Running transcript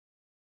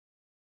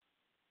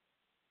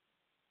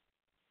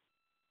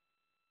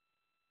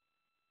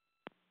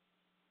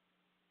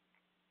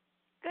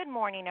Good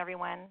morning,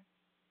 everyone.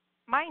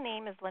 My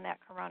name is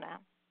Lynette Corona.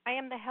 I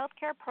am the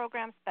Healthcare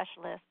Program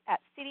Specialist at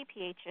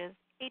CDPH's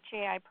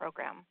HAI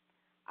program.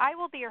 I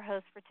will be your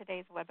host for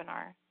today's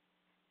webinar.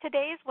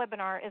 Today's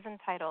webinar is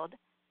entitled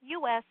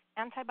U.S.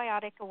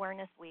 Antibiotic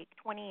Awareness Week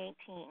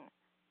 2018,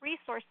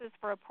 Resources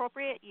for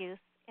Appropriate Use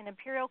in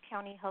Imperial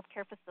County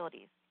Healthcare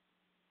Facilities.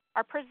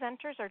 Our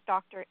presenters are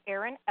Dr.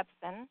 Erin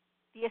Epson,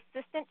 the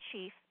Assistant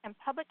Chief and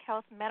Public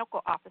Health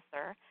Medical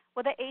Officer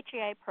with the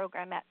HAI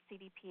program at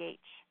CDPH.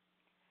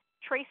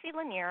 Tracy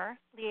Lanier,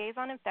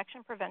 Liaison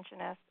Infection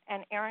Preventionist,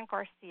 and Erin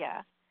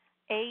Garcia,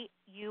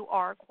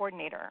 AUR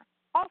Coordinator,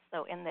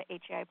 also in the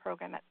HAI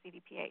program at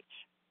CDPH.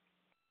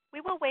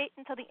 We will wait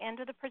until the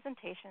end of the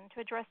presentation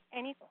to address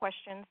any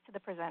questions to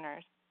the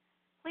presenters.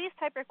 Please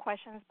type your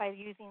questions by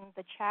using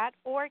the chat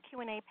or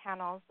Q&A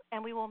panels,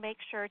 and we will make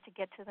sure to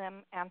get to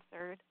them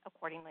answered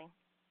accordingly.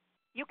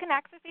 You can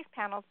access these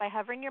panels by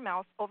hovering your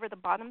mouse over the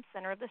bottom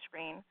center of the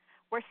screen,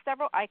 where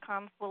several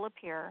icons will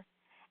appear,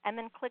 and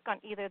then click on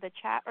either the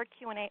chat or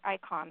Q&A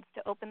icons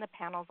to open the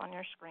panels on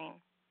your screen.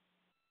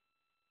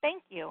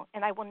 Thank you,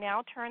 and I will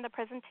now turn the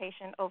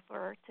presentation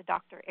over to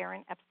Dr.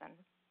 Erin Epson.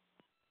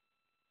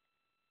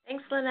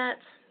 Thanks, Lynette.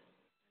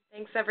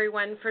 Thanks,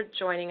 everyone, for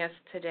joining us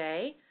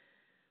today.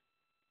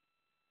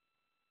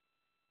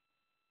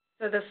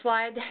 So the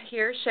slide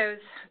here shows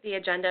the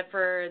agenda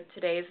for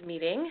today's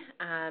meeting.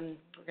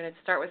 We're going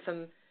to start with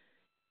some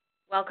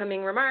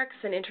welcoming remarks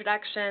and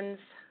introductions.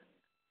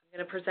 I'm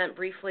going to present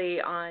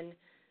briefly on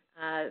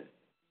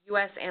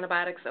U.S.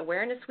 Antibiotics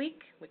Awareness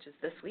Week, which is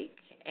this week,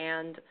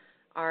 and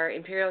our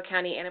Imperial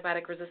County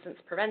Antibiotic Resistance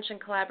Prevention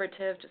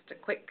Collaborative, just a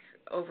quick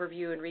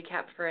overview and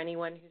recap for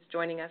anyone who's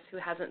joining us who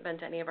hasn't been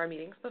to any of our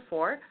meetings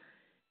before.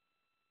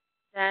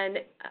 Then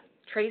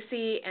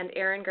Tracy and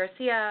Erin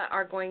Garcia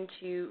are going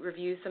to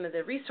review some of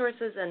the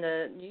resources and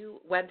the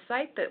new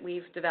website that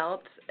we've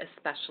developed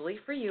especially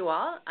for you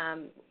all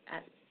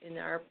in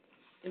our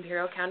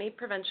Imperial County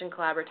Prevention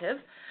Collaborative.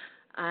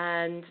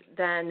 And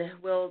then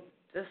we'll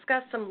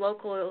discuss some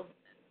local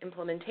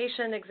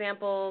implementation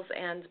examples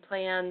and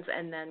plans,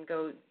 and then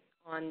go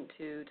on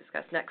to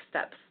discuss next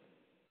steps.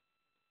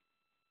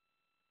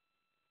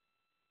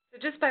 So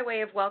just by way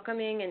of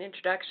welcoming and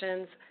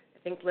introductions, I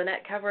think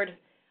Lynette covered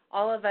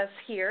all of us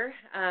here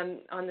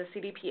on the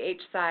CDPH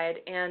side.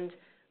 And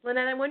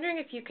Lynette, I'm wondering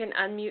if you can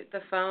unmute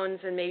the phones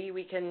and maybe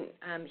we can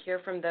hear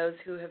from those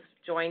who have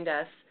joined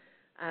us.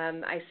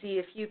 I see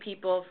a few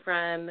people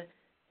from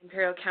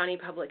Imperial County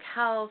Public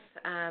Health.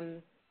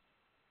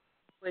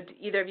 Would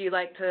either of you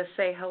like to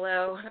say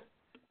hello?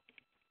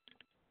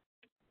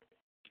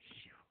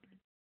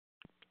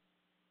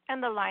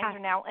 And the lines are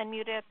now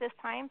unmuted at this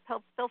time.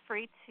 Feel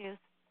free to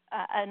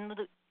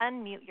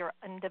unmute your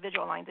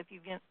individual lines if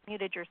you've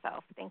muted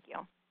yourself. Thank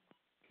you.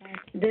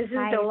 This is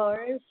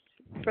Dolores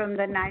from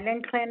the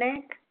Nyland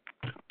Clinic.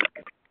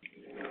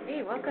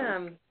 Hey,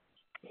 welcome.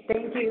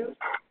 Thank you.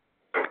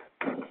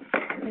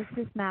 This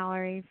is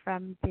Mallory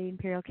from the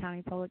Imperial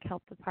County Public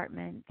Health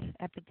Department,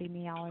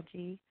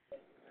 Epidemiology.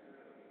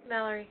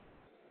 Mallory.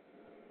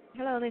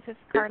 Hello, this is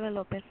Carla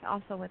Lopez,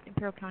 also with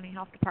Imperial County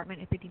Health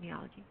Department,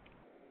 Epidemiology.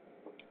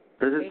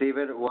 This is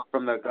David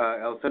from the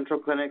El Centro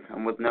Clinic.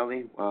 I'm with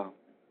Nellie.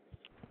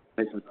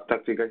 Nice to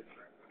talk to you guys.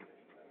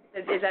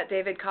 Is that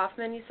David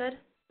Kaufman, you said?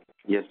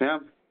 Yes,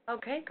 ma'am.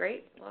 Okay,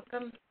 great.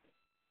 Welcome.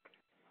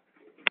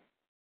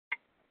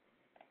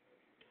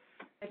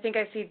 I think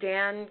I see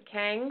Dan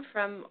Kang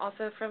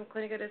also from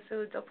Clínica de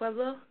Salud del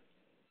Pueblo.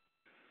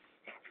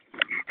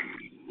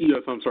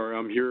 Yes, I'm sorry.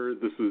 I'm here.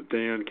 This is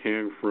Dan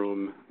Kang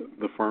from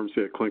the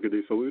pharmacy at Clínica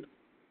de Salud.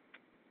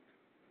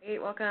 Great,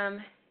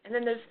 welcome. And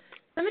then there's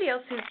somebody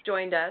else who's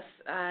joined us,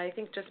 I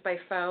think just by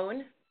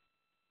phone.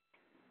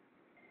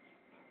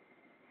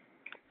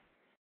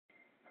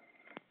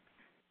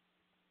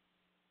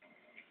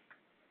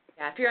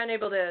 Yeah, if you're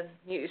unable to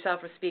mute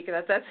yourself or speak,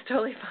 that's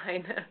totally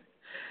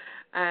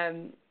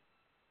fine.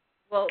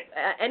 Well,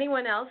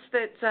 anyone else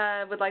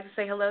that would like to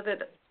say hello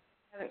that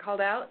hasn't called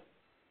out?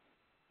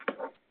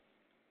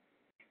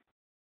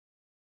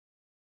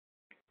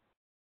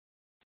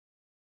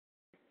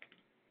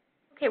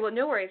 Okay, well,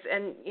 no worries,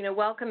 and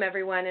welcome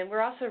everyone. And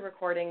we're also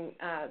recording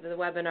the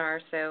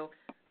webinar, so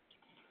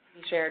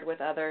be shared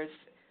with others.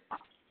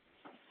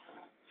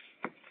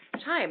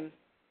 Time.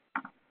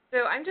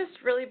 So I'm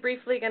just really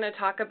briefly going to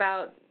talk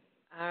about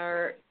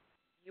our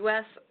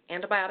U.S.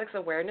 Antibiotics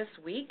Awareness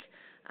Week.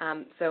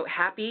 So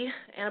happy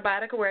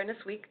Antibiotic Awareness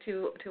Week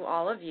to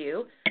all of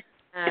you.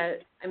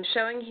 I'm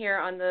showing here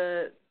on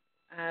the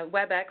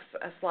WebEx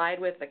a slide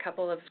with a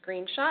couple of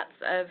screenshots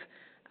of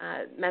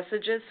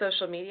messages,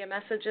 social media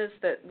messages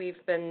that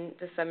we've been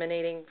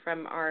disseminating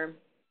from our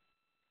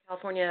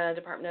California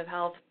Department of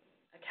Health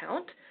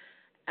account.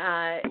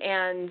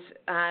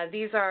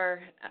 These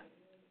are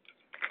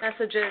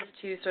messages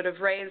to sort of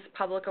raise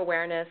public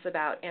awareness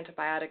about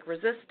antibiotic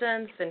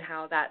resistance and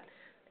how that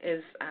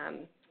is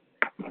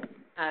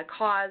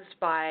caused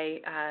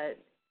by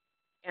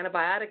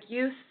antibiotic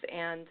use,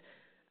 and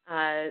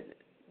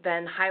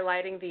then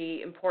highlighting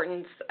the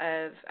importance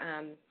of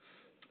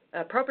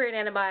appropriate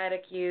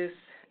antibiotic use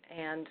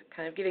and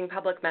kind of giving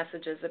public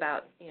messages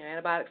about,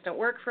 antibiotics don't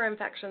work for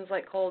infections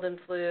like cold and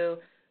flu.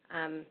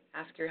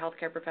 Ask your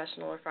healthcare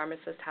professional or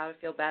pharmacist how to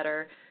feel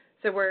better.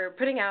 So we're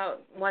putting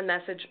out one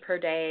message per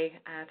day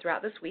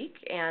throughout this week,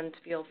 and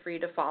feel free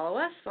to follow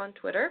us on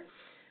Twitter.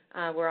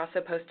 We're also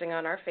posting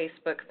on our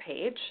Facebook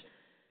page.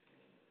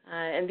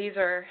 And these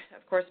are,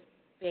 of course,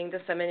 being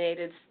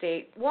disseminated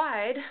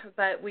statewide,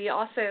 but we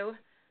also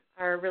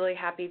are really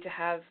happy to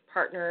have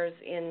partners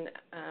in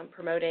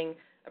promoting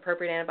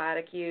appropriate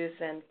antibiotic use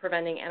and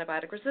preventing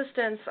antibiotic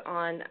resistance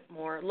on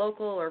more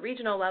local or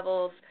regional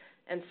levels.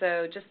 And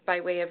so just by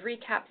way of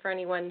recap for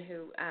anyone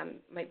who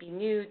might be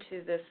new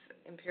to this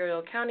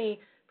Imperial County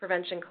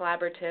Prevention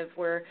Collaborative,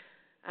 we're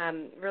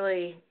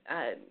really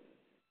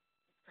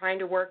trying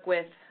to work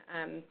with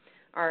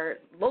our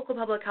local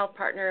public health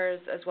partners,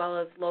 as well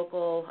as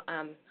local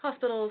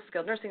hospitals,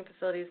 skilled nursing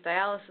facilities,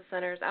 dialysis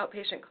centers,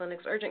 outpatient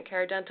clinics, urgent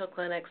care, dental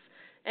clinics,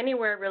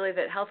 anywhere really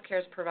that healthcare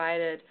is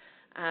provided,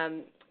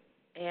 and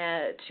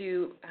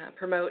to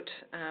promote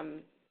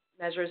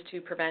measures to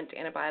prevent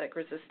antibiotic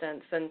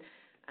resistance. And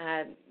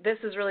this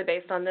is really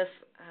based on this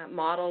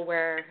model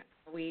where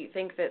we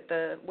think that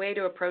the way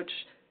to approach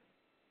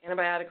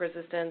antibiotic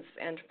resistance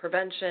and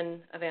prevention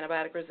of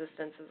antibiotic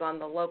resistance is on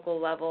the local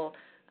level,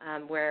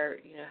 where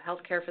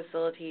healthcare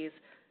facilities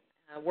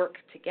work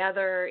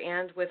together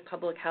and with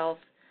public health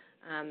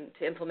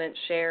to implement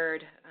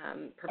shared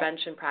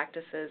prevention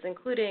practices,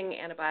 including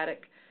antibiotic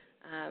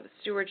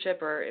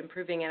stewardship or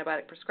improving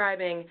antibiotic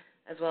prescribing,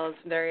 as well as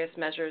various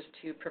measures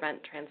to prevent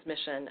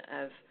transmission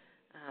of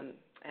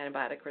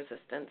antibiotic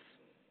resistance.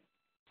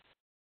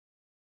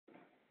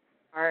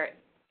 Our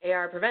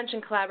AR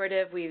Prevention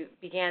Collaborative, we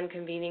began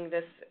convening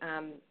this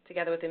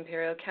together with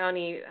Imperial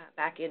County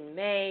back in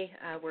May.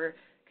 We're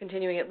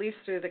continuing at least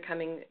through the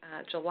coming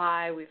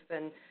July. We've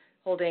been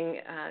holding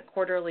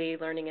quarterly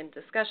learning and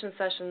discussion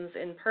sessions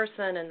in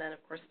person, and then, of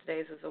course,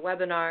 today's is a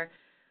webinar.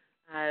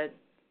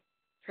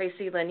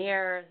 Tracy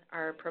Lanier,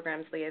 our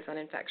program's liaison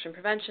infection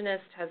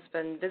preventionist, has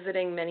been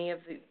visiting many of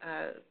the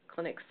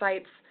clinic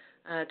sites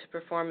to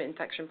perform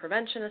infection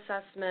prevention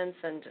assessments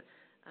and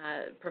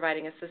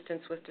providing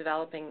assistance with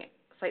developing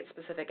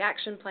site-specific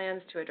action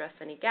plans to address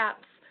any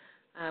gaps.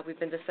 We've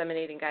been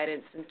disseminating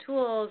guidance and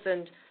tools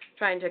and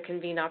trying to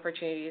convene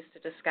opportunities to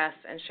discuss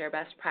and share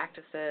best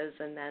practices.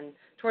 And then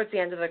towards the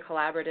end of the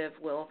collaborative,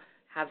 we'll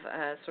have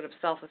a sort of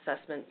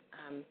self-assessment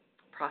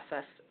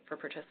process for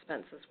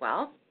participants as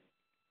well.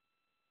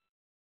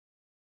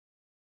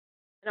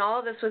 And all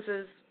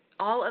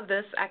of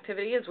this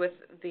activity is with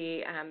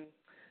the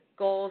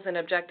goals and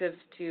objectives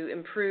to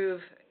improve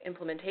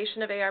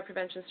implementation of AR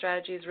prevention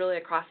strategies really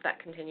across that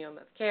continuum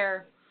of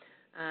care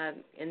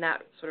in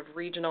that sort of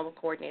regional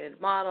coordinated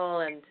model,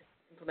 and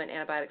implement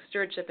antibiotic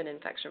stewardship and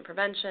infection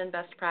prevention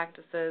best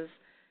practices,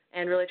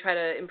 and really try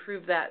to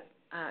improve that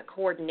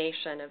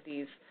coordination of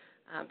these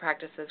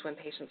practices when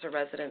patients or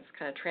residents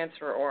kind of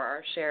transfer or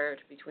are shared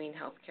between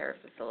healthcare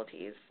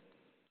facilities.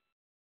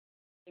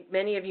 I think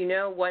many of you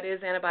know what is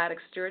antibiotic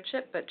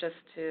stewardship, but just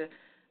to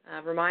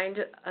remind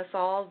us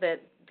all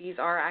that these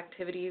are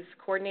activities,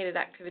 coordinated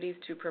activities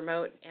to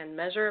promote and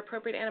measure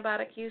appropriate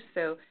antibiotic use,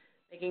 so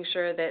making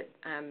sure that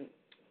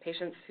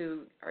patients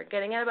who are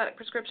getting antibiotic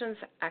prescriptions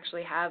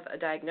actually have a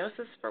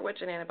diagnosis for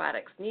which an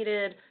antibiotic is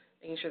needed,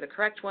 making sure the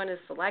correct one is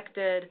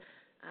selected,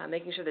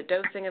 making sure the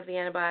dosing of the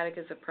antibiotic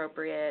is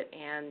appropriate,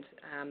 and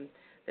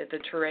that the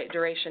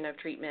duration of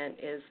treatment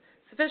is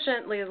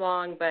sufficiently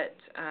long, but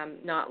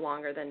not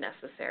longer than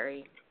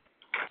necessary.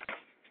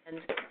 And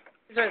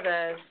these are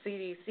the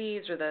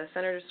CDC's, or the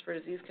Centers for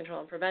Disease Control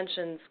and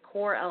Prevention's,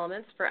 core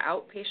elements for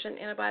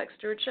outpatient antibiotic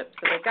stewardship.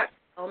 So they've got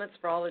elements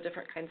for all the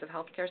different kinds of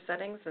healthcare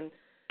settings, and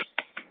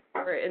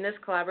in this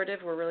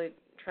collaborative, we're really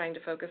trying to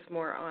focus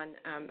more on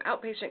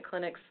outpatient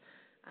clinics.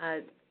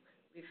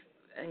 We've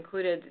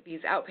included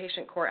these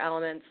outpatient core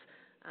elements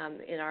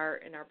in our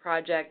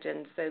project,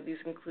 and so these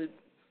include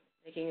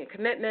making a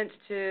commitment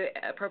to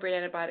appropriate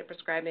antibiotic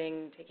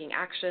prescribing, taking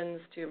actions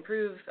to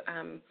improve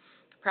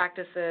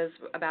practices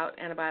about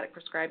antibiotic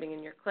prescribing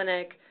in your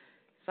clinic,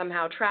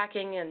 somehow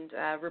tracking and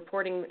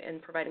reporting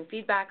and providing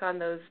feedback on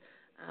those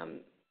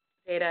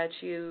data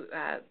to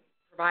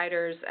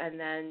providers, and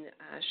then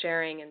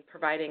sharing and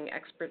providing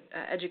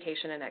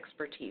education and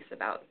expertise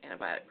about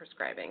antibiotic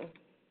prescribing.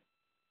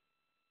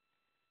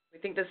 We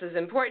think this is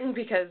important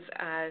because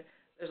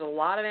there's a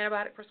lot of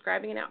antibiotic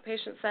prescribing in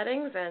outpatient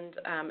settings,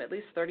 and at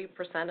least 30%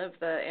 of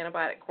the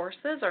antibiotic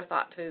courses are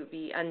thought to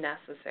be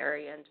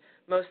unnecessary, and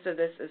most of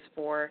this is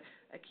for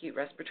acute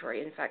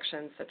respiratory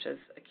infections such as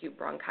acute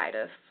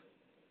bronchitis.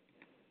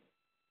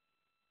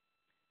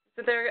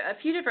 So there are a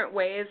few different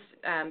ways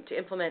to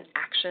implement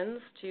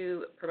actions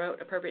to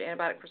promote appropriate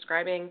antibiotic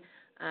prescribing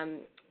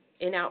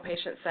in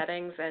outpatient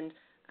settings, and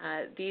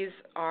these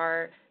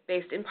are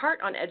based in part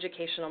on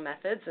educational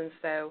methods, and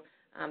so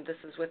this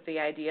is with the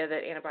idea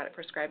that antibiotic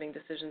prescribing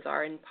decisions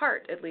are in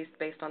part at least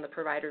based on the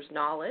provider's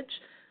knowledge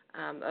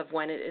of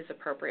when it is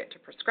appropriate to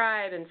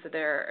prescribe, and so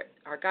there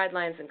are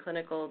guidelines and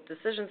clinical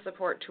decision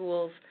support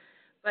tools.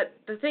 But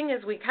the thing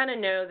is, we kind of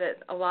know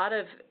that a lot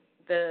of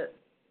the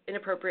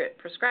inappropriate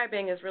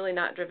prescribing is really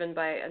not driven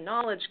by a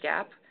knowledge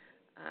gap.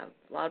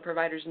 A lot of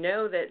providers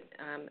know that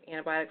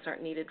antibiotics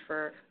aren't needed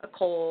for a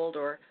cold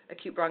or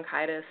acute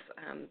bronchitis.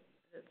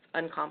 It's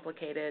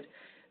uncomplicated.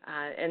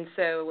 And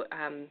so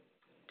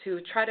to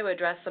try to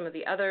address some of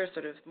the other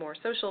sort of more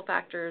social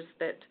factors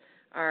that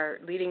are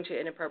leading to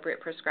inappropriate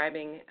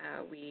prescribing,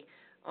 we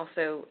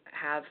also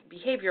have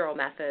behavioral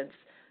methods.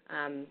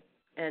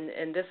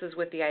 And this is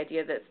with the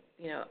idea that,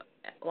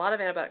 a lot of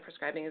antibiotic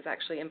prescribing is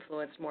actually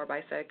influenced more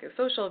by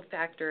psychosocial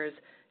factors,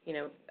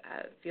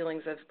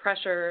 feelings of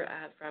pressure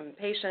from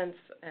patients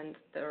and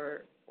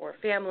or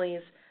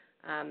families,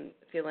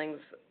 feelings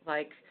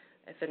like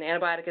if an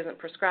antibiotic isn't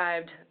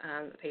prescribed,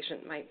 the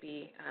patient might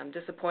be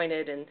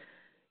disappointed and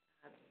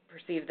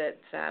perceive that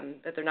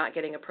they're not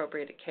getting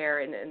appropriate care,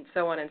 and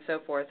so on and so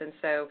forth. And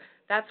so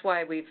that's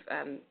why we've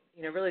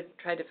really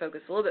tried to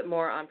focus a little bit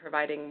more on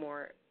providing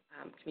more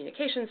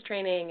communications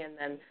training, and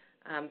then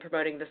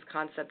promoting this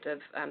concept of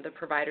the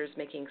providers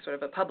making sort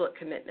of a public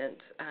commitment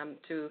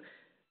to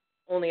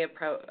only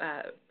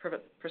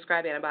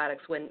prescribe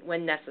antibiotics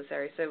when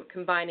necessary. So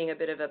combining a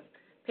bit of a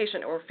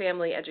patient or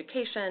family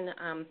education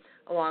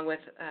along with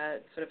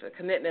sort of a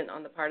commitment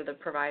on the part of the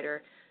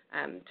provider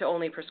to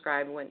only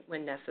prescribe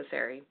when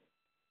necessary.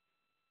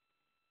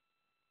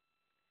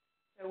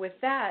 So with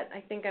that, I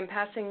think I'm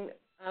passing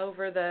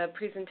over the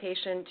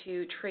presentation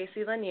to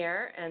Tracy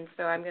Lanier, and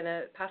so I'm going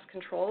to pass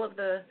control of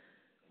the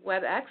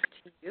WebEx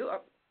to you.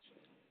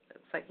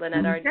 Looks like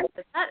Lynette already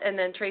did that, and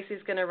then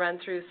Tracy's going to run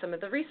through some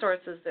of the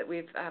resources that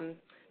we've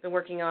been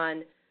working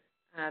on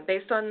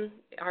based on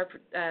our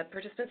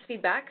participants'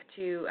 feedback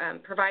to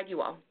provide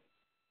you all.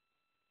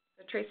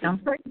 So Tracy,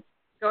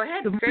 go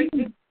ahead. Great.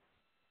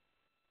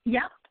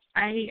 Yeah,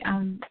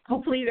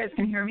 hopefully you guys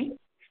can hear me.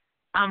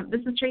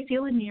 This is Tracy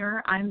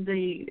Lanier. I'm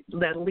the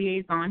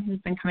liaison who's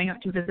been coming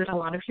up to visit a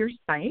lot of your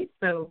sites.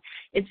 So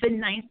it's been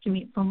nice to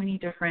meet so many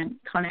different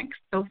clinics.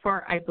 So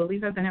far, I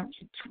believe I've been out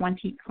to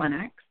 20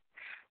 clinics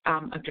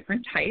of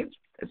different types.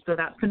 So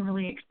that's been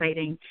really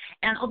exciting.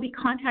 And I'll be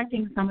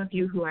contacting some of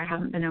you who I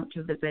haven't been out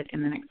to visit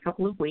in the next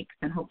couple of weeks,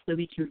 and hopefully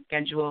we can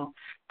schedule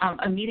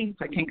a meeting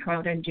so I can come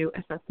out and do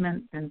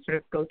assessments and sort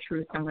of go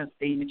through some of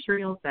the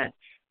materials that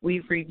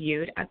we've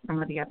reviewed at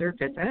some of the other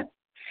visits.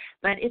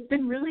 But it's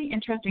been really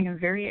interesting and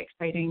very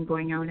exciting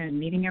going out and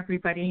meeting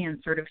everybody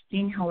and sort of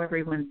seeing how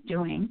everyone's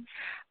doing.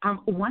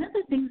 One of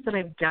the things that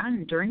I've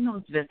done during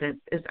those visits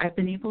is I've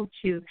been able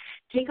to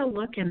take a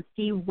look and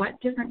see what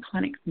different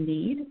clinics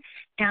need.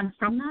 And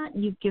from that,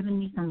 you've given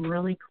me some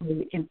really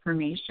cool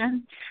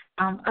information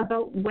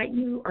about what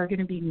you are going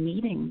to be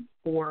needing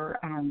for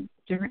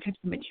different types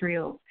of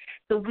materials.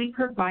 So we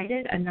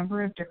provided a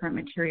number of different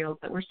materials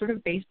that were sort of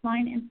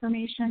baseline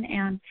information,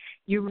 and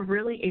you were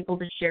really able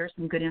to share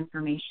some good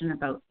information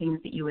about things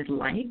that you would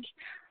like.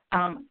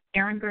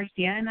 Erin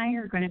Garcia and I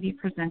are going to be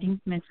presenting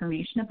some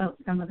information about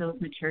some of those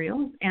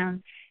materials.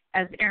 And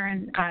as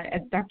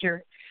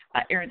Dr.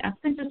 Erin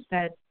Espen just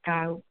said,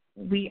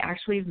 we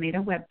actually have made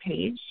a web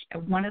page.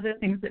 One of the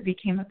things that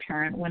became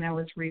apparent when I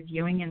was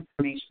reviewing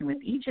information with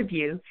each of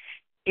you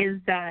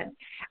is that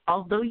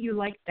although you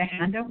like the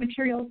handout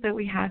materials that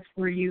we had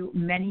for you,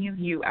 many of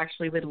you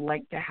actually would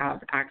like to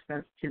have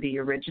access to the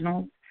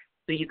originals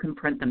so you can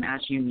print them as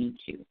you need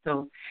to.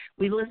 So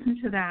we listened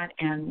to that,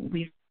 and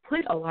we've put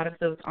a lot of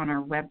those on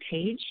our web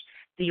page,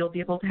 so you'll be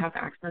able to have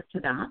access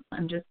to that.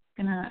 I'm just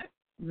going to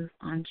move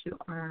on to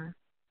our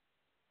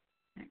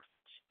next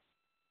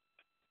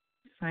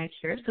slide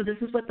here. So this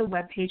is what the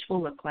web page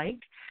will look like.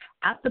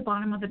 At the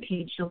bottom of the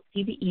page, you'll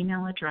see the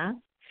email address,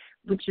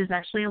 which is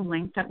actually a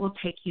link that will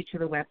take you to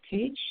the web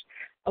page.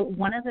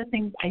 One of the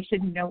things I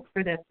should note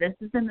for this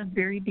is in the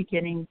very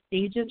beginning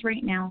stages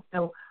right now.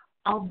 So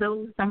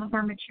although some of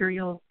our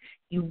materials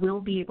you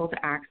will be able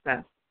to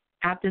access,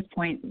 at this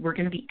point we're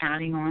going to be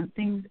adding on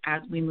things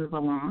as we move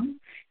along.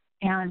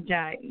 And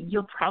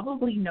you'll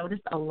probably notice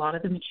a lot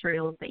of the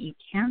materials that you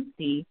can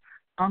see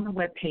on the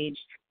web page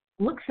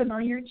look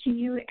familiar to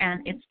you,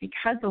 and it's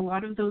because a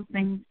lot of those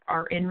things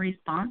are in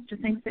response to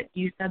things that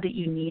you said that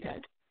you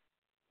needed.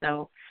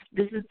 So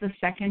this is the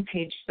second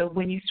page. So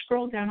when you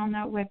scroll down on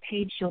that web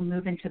page, you'll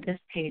move into this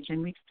page,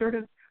 and we've sort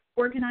of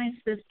organized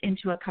this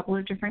into a couple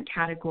of different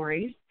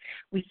categories.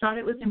 We thought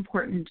it was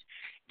important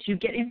to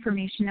get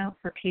information out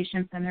for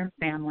patients and their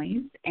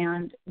families,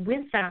 and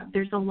with that,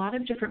 there's a lot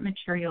of different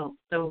materials.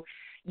 So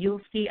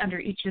you'll see under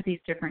each of these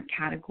different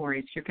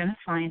categories, you're going to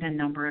find a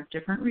number of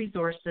different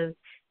resources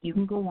you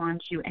can go on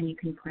to and you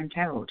can print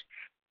out.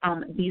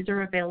 These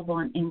are available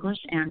in English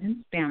and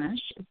in Spanish.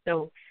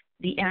 So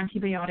the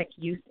antibiotic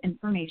use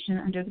information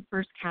under the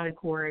first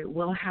category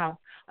will have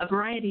a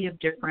variety of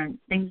different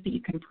things that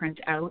you can print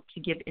out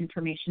to give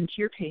information to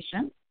your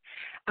patients.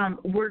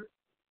 We're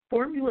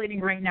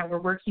formulating right now,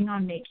 we're working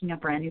on making a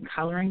brand new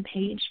coloring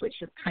page,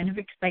 which is kind of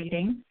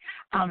exciting,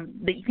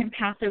 that you can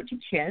pass out to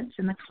kids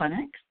in the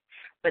clinics.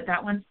 But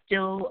that one's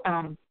still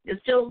is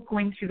still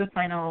going through the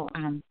final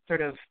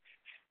sort of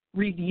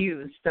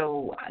reviews.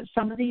 So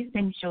some of these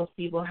things you'll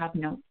see will have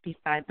notes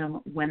beside them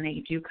when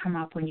they do come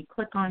up. When you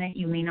click on it,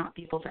 you may not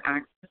be able to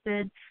access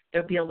it.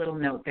 There'll be a little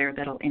note there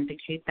that'll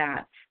indicate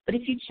that. But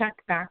if you check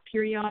back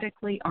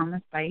periodically on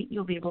the site,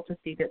 you'll be able to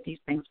see that these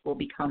things will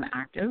become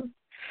active.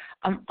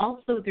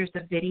 Also, there's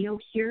a video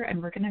here,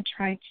 and we're going to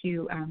try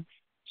to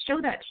show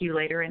that to you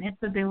later, and it's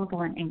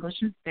available in English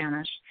and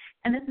Spanish.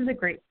 And this is a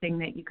great thing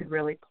that you could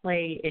really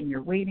play in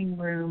your waiting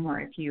room, or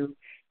if you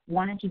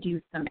wanted to do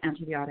some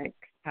antibiotic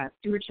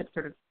stewardship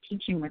sort of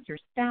teaching with your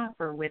staff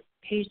or with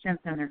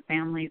patients and their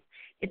families.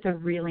 It's a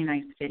really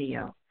nice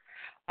video.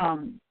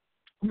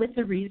 With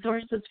the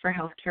resources for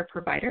healthcare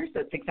providers,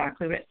 that's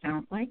exactly what it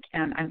sounds like,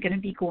 and I'm going to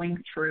be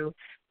going through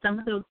some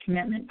of those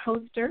commitment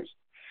posters.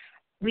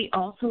 We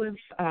also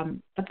have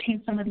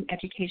obtained some of the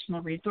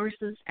educational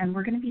resources, and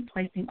we're going to be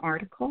placing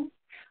articles.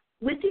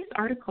 With these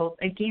articles,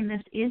 again,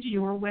 this is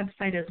your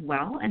website as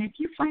well, and if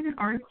you find an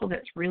article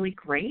that's really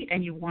great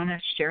and you want to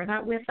share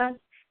that with us,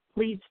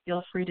 please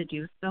feel free to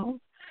do so.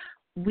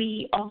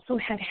 We also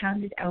had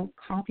handed out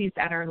copies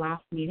at our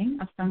last meeting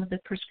of some of the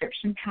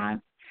prescription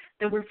pads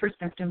that were for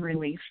symptom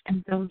relief,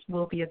 and those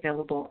will be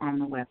available on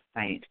the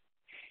website.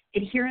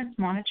 Adherence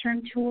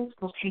monitoring tools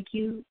will take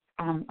you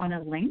on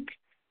a link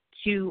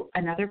to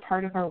another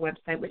part of our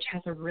website, which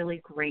has a really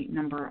great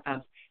number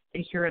of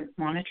adherence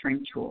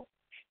monitoring tools.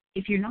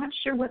 If you're not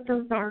sure what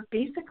those are,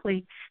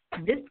 basically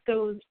this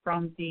goes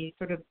from the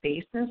sort of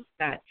basis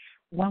that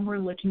when we're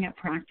looking at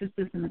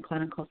practices in the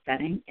clinical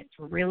setting, it's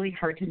really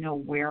hard to know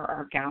where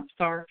our gaps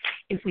are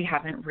if we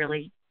haven't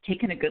really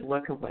taken a good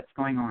look at what's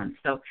going on.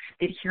 So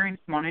the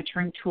adherence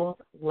monitoring tools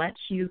lets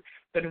you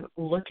sort of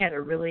look at a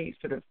really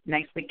sort of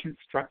nicely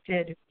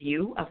constructed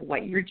view of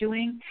what you're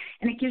doing,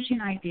 and it gives you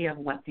an idea of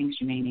what things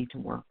you may need to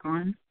work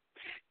on.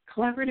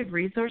 Collaborative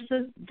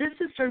resources, this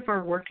is sort of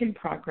our work in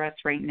progress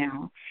right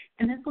now,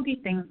 and this will be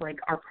things like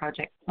our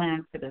project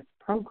plan for this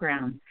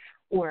program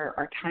or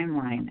our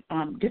timeline,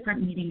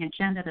 different meeting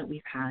agenda that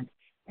we've had,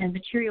 and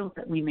materials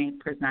that we may have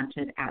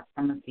presented at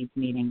some of these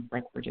meetings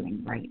like we're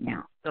doing right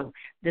now. So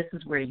this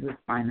is where you would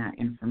find that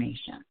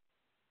information.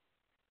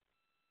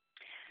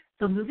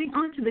 So moving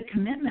on to the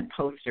commitment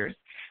posters,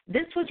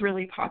 this was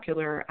really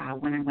popular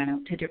when I went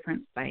out to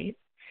different sites,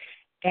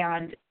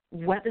 and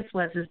what this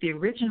was is the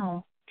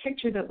original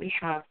picture that we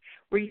have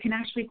where you can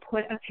actually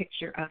put a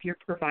picture of your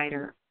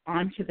provider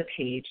onto the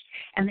page,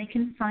 and they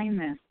can sign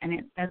this, and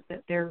it says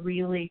that they're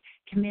really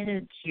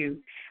committed to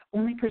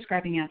only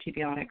prescribing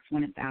antibiotics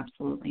when it's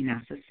absolutely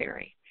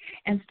necessary.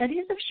 And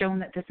studies have shown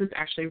that this is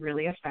actually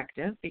really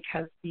effective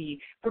because the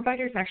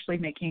provider is actually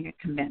making a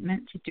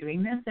commitment to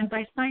doing this, and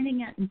by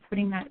signing it and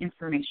putting that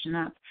information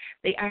up,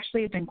 they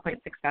actually have been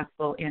quite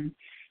successful in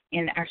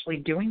actually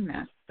doing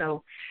this.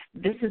 So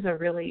this is a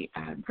really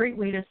great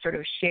way to sort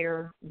of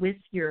share with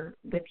your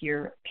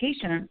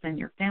patients and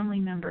your family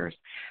members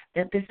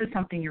that this is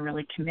something you're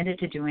really committed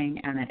to doing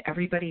and that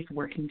everybody's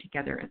working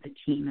together as a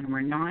team, and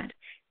we're not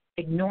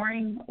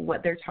ignoring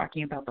what they're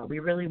talking about, but we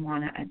really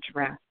want to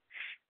address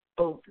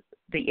both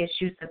the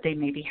issues that they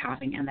may be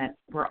having and that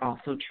we're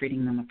also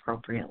treating them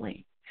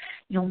appropriately.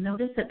 You'll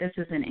notice that this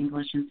is in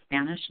English and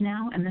Spanish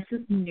now, and this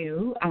is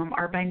new.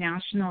 Our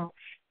binational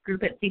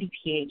group at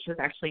CDPH was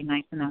actually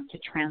nice enough to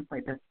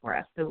translate this for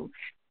us. So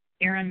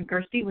Aaron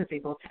Garcia was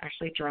able to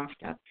actually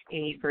draft up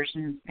a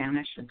version in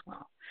Spanish as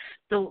well.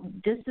 So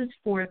this is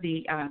for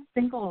the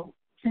single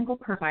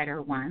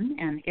provider one,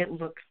 and it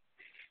looks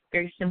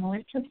very similar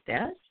to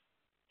this.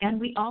 And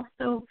we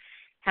also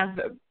have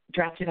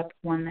drafted up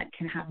one that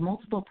can have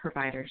multiple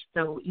providers.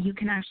 So you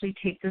can actually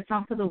take this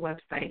off of the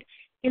website,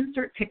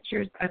 insert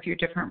pictures of your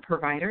different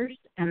providers,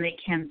 and they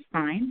can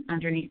sign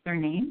underneath their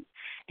names.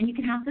 And you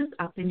can have this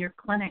up in your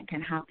clinic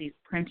and have these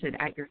printed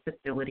at your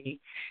facility.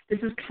 This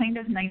is kind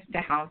of nice to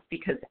have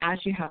because as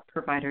you have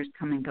providers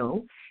come and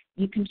go,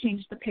 you can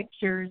change the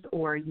pictures,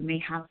 or you may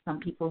have some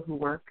people who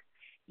work,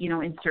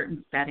 in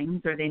certain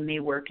settings, or they may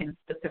work in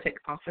specific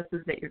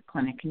offices at your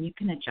clinic, and you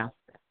can adjust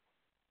this.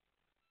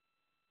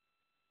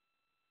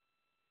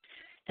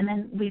 And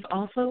then we've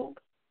also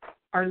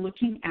are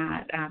looking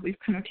at, we've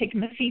kind of taken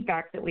the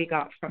feedback that we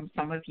got from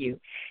some of you.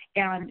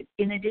 And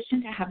in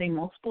addition to having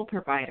multiple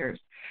providers,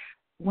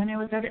 when I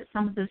was out at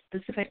some of the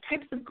specific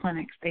types of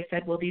clinics, they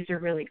said, well, these are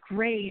really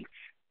great,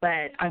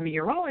 but I'm a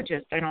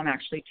urologist. I don't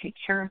actually take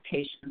care of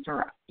patients,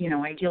 or,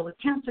 I deal with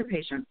cancer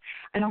patients.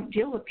 I don't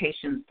deal with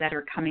patients that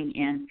are coming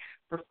in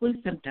for flu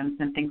symptoms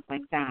and things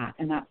like that.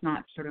 And that's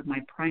not sort of my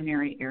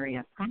primary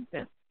area of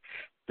practice.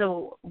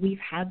 So we've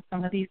had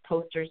some of these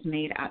posters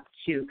made up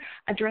to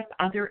address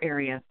other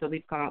areas. So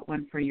we've got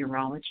one for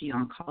urology,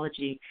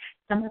 oncology.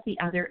 Some of the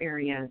other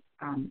areas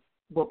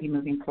we'll be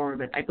moving forward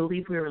with. I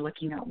believe we were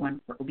looking at one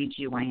for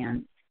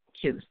OBGYN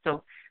too.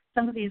 So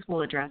some of these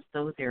will address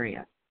those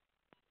areas.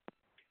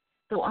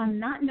 So on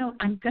that note,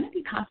 I'm going to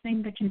be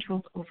passing the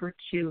controls over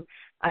to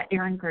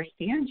Erin Garcia,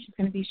 and she's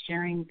going to be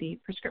sharing the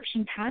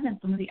prescription pad and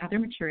some of the other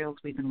materials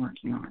we've been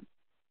working on.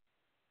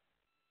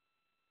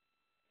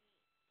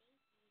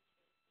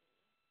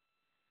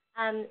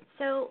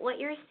 So what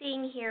you're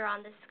seeing here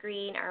on the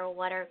screen are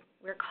what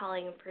we're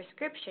calling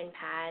prescription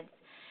pads,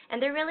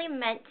 and they're really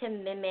meant to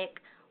mimic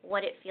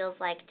what it feels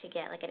like to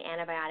get like an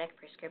antibiotic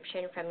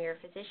prescription from your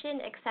physician,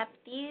 except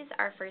these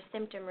are for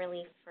symptom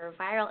relief for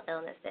viral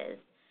illnesses.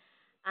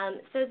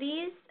 So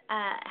these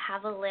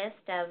have a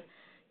list of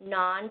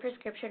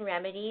non-prescription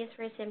remedies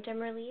for symptom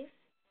relief,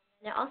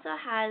 and it also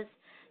has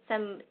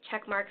some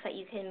check marks that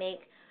you can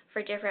make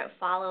for different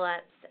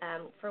follow-ups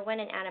for when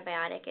an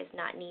antibiotic is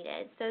not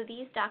needed. So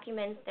these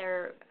documents,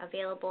 they're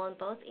available in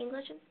both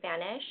English and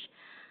Spanish.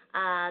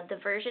 The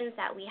versions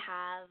that we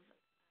have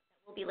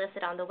that will be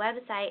listed on the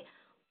website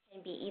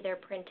can be either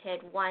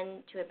printed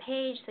 1 to a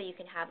page, so you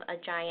can have a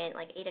giant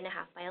like 8.5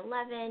 by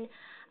 11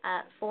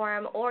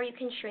 form, or you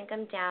can shrink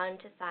them down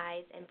to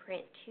size and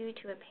print 2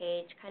 to a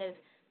page. Kind of,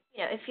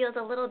 it feels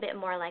a little bit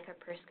more like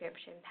a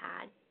prescription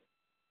pad.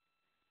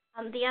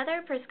 The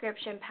other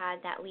prescription pad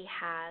that we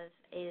have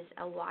is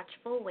a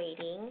watchful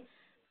waiting,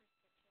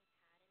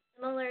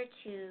 similar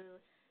to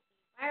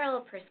the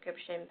viral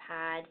prescription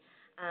pad.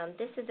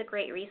 This is a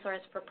great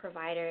resource for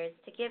providers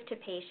to give to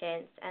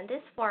patients, and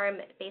this form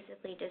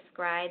basically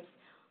describes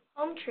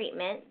home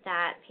treatment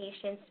that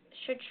patients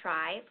should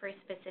try for a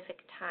specific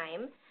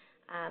time.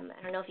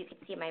 I don't know if you can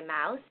see my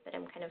mouse, but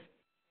I'm kind of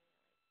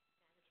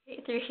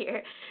through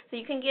here. So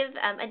you can give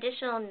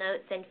additional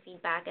notes and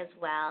feedback as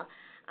well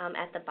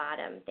at the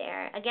bottom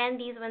there. Again,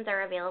 these ones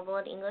are available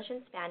in English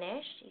and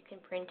Spanish. You can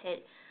print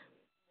it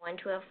 1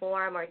 to a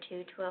form or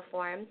 2 to a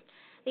form.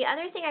 The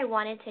other thing I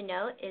wanted to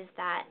note is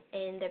that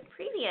in the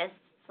previous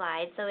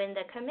slide, so in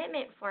the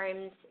commitment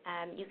forms,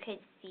 you could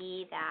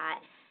see that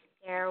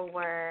there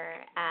were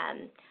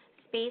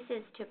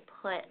spaces to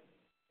put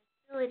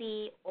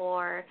facility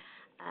or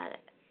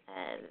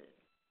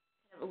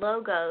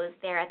logos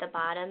there at the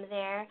bottom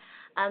there.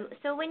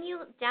 So when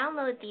you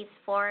download these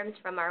forms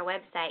from our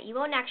website, you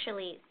won't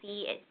actually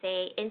see it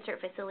say insert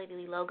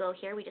facility logo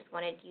here. We just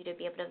wanted you to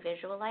be able to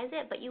visualize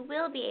it, but you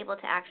will be able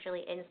to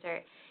actually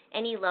insert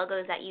any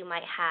logos that you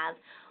might have.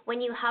 When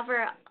you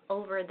hover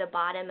over the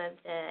bottom of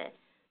the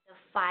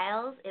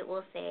files, it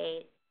will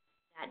say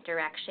that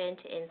direction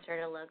to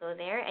insert a logo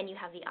there, and you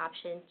have the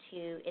option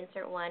to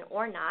insert one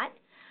or not.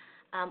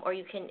 Or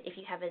you can, if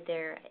you have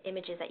other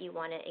images that you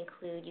want to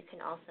include, you can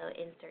also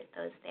insert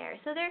those there.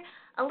 So they're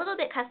a little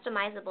bit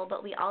customizable,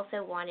 but we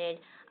also wanted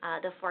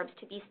the forms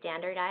to be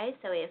standardized.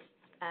 So if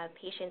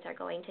patients are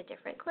going to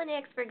different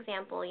clinics, for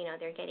example,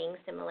 they're getting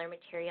similar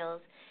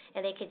materials,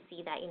 and they could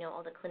see that,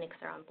 all the clinics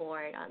are on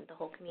board, the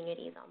whole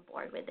community is on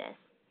board with this.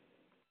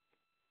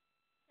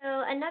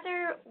 So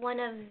another one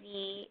of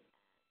the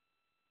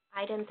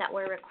items that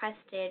were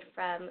requested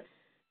from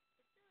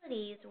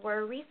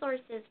were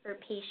resources for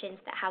patients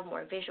that have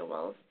more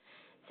visuals.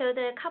 So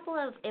the couple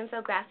of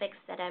infographics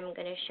that I'm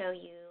going to show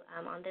you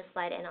on this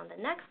slide and on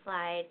the next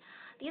slide,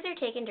 these are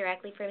taken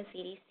directly from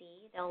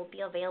CDC. They'll be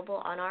available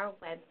on our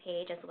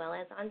webpage as well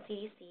as on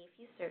CDC if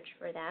you search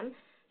for them.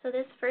 So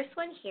this first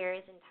one here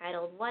is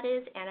entitled, What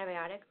is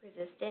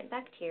Antibiotic-Resistant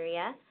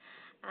Bacteria?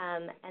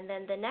 And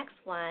then the next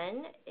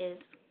one is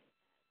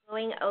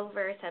going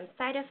over some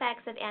side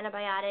effects of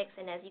antibiotics,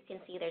 and as you can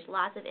see, there's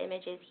lots of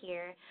images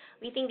here.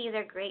 We think these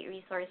are great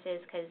resources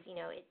because,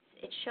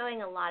 it's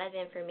showing a lot of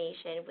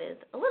information with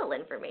a little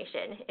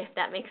information, if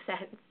that makes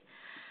sense.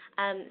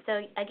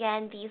 So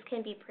again, these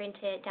can be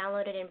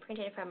downloaded and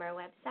printed from our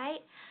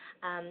website.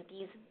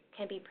 These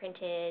can be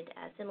printed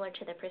similar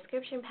to the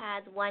prescription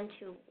pads, 1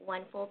 to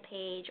 1 full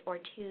page or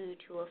 2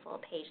 to a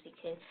full page. So you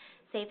can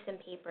save some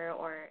paper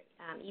or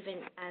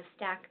even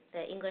stack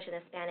the English and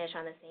the Spanish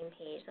on the same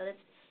page. So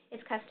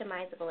it's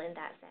customizable in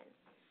that sense.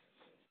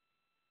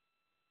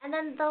 And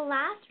then the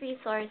last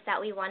resource that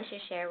we wanted to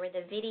share were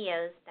the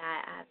videos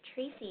that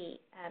Tracy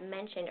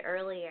mentioned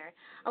earlier.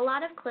 A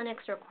lot of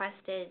clinics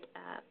requested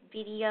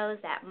videos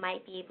that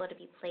might be able to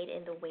be played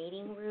in the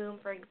waiting room,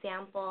 for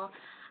example.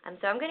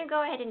 So I'm going to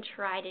go ahead and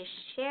try to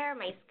share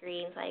my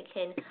screen so I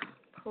can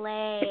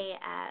play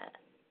a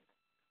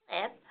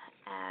clip.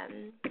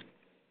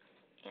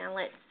 And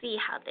let's see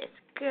how this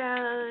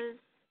goes.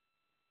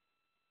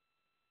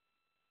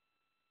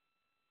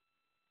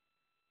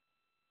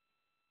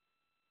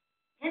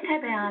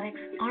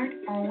 Antibiotics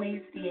aren't always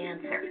the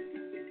answer.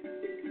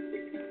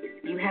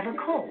 You have a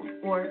cold,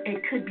 or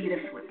it could be the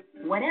flu.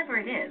 Whatever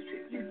it is,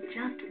 you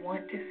just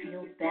want to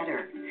feel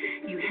better.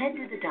 You head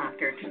to the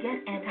doctor to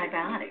get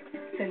antibiotics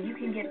so you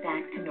can get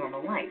back to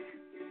normal life.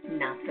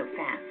 Not so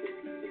fast.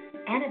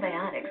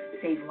 Antibiotics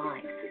save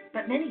lives,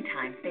 but many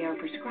times they are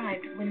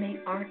prescribed when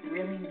they aren't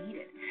really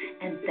needed,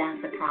 and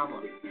that's a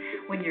problem.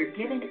 When you're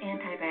given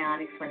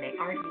antibiotics when they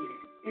aren't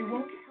needed, they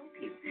won't help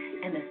you,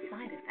 and the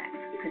side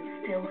effects could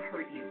still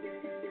hurt you.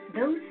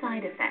 Those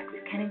side effects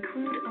can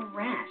include a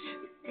rash,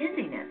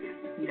 dizziness,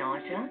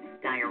 nausea,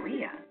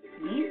 diarrhea,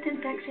 yeast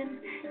infections,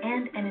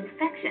 and an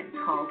infection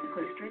called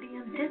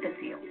Clostridium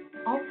difficile,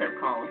 also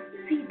called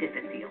C.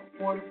 difficile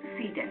or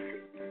C.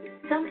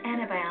 diff. Some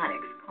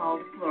antibiotics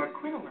called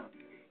fluoroquinolones.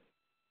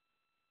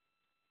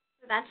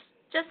 So that's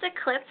just a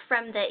clip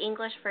from the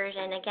English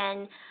version.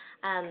 Again,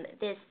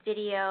 This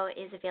video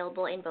is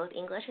available in both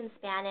English and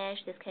Spanish.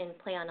 This can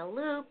play on a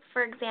loop,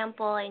 for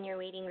example, in your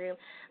waiting room.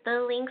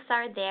 The links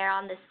are there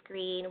on the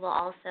screen. We'll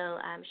also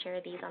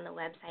share these on the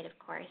website, of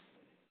course.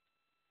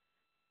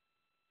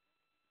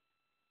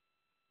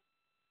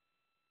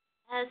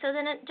 So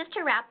then just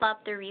to wrap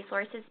up the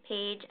resources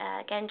page,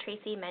 again,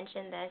 Tracy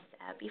mentioned this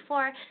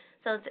before.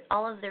 So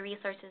all of the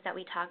resources that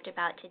we talked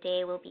about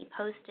today will be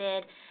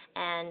posted,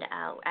 and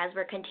as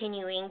we're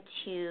continuing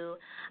to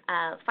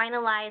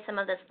finalize some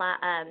of the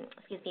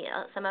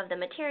some of the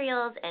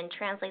materials and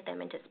translate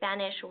them into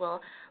Spanish, we'll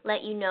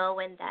let you know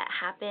when that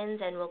happens,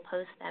 and we'll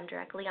post them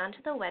directly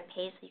onto the web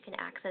page so you can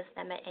access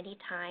them at any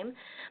time.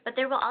 But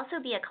there will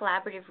also be a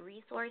collaborative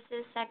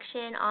resources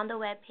section on the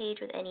web page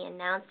with any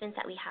announcements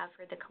that we have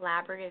for the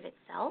collaborative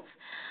itself.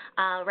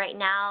 Right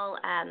now,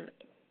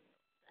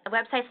 the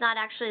website's not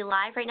actually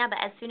live right now, but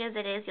as soon as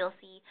it is, you'll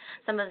see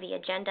some of the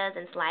agendas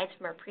and slides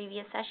from our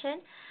previous session.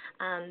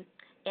 And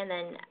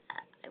then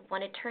I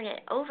want to turn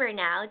it over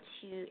now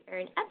to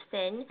Erin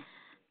Epson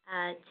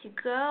to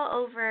go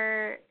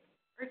over,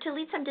 or to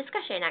lead some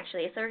discussion,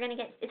 actually. So we're going to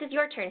get, it is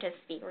your turn to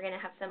speak. We're going to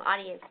have some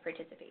audience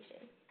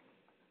participation.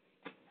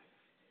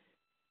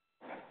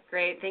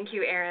 Great. Thank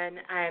you, Erin.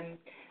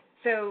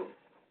 So,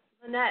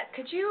 Lynette,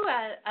 could you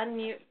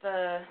unmute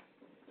the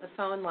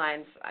phone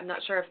lines? I'm not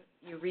sure if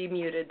you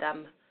remuted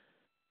them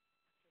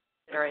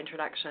in our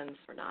introductions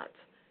or not.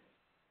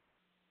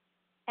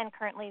 And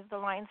currently the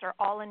lines are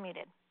all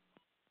unmuted.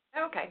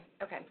 Okay.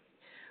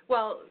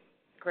 Well,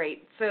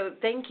 great. So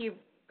thank you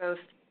both,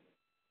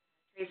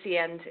 Tracy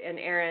and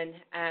Erin,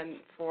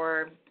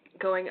 for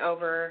going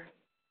over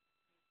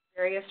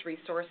various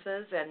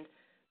resources and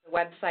the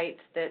websites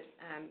that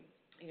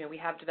we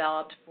have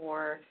developed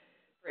for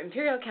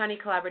Imperial County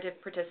Collaborative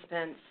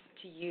participants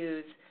to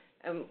use.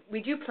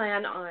 We do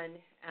plan on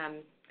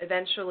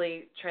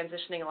eventually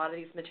transitioning a lot of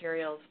these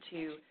materials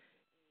to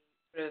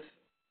sort of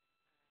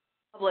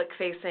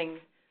public-facing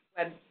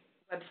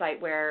website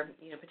where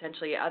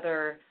potentially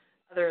other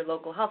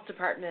local health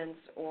departments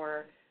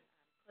or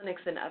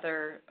clinics in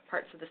other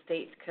parts of the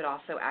state could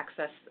also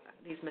access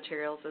these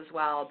materials as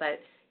well. But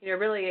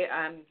really,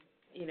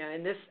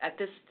 at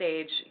this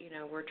stage,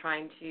 we're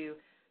trying to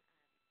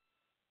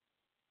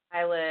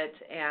pilot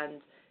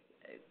and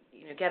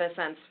get a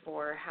sense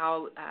for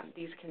how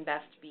these can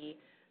best be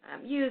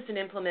used and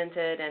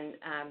implemented, and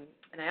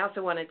I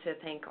also wanted to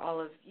thank all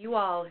of you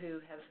all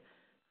who have,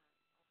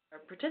 our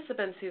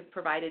participants who've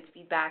provided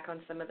feedback on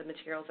some of the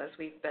materials as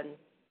we've been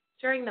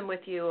sharing them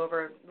with you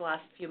over the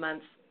last few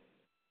months.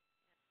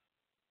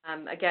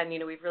 Again,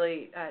 we've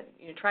really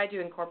tried to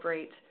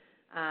incorporate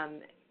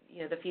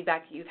the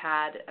feedback that you've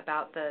had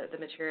about the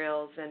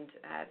materials and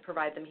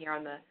provide them here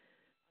on the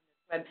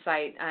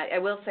website. I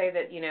will say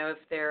that if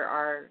there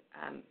are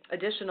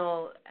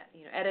additional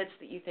edits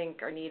that you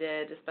think are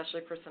needed,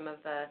 especially for some of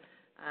the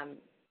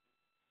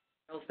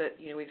materials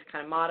that we've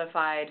kind of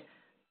modified,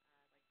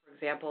 for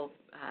example,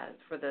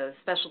 for the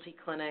specialty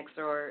clinics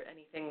or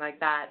anything like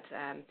that,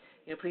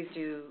 please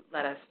do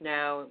let us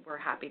know. We're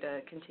happy to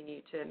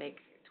continue to make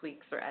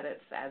tweaks or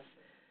edits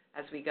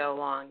as we go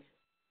along.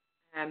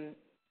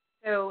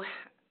 So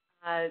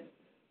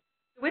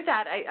with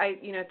that, I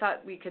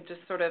thought we could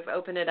just sort of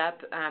open it up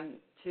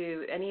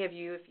to any of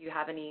you if you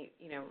have any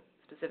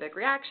specific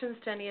reactions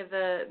to any of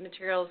the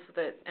materials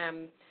that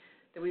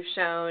that we've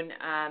shown.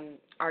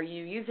 Are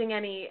you using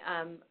any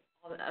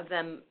of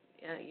them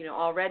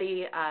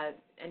already?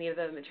 Any of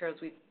the materials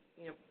we've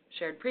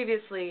shared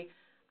previously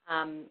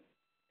in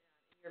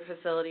your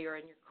facility or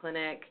in your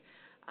clinic,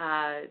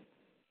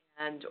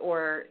 and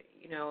or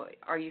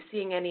are you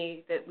seeing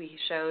any that we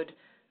showed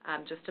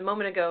just a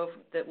moment ago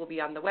that will be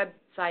on the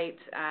website?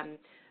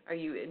 Are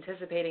you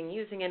anticipating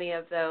using any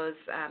of those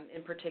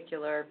in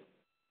particular?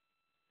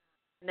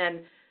 And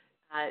then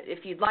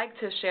if you'd like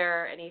to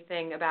share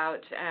anything about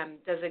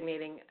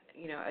designating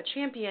a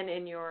champion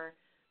in your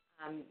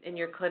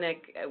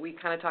clinic, we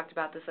kind of talked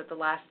about this at the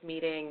last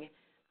meeting,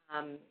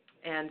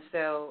 and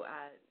so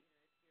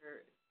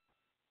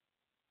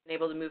you're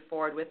able to move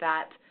forward with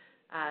that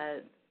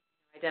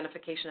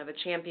identification of a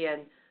champion.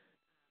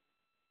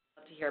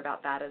 I'd love to hear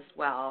about that as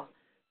well.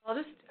 I'll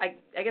just,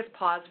 I guess,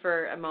 pause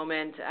for a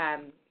moment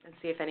and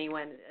see if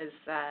anyone is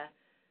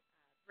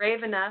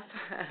brave enough.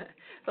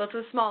 Well, it's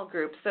a small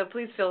group, so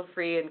please feel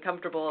free and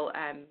comfortable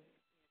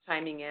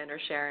chiming in or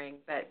sharing,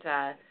 but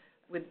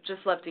would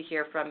just love to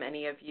hear from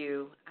any of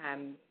you,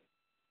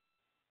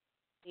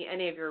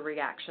 any of your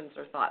reactions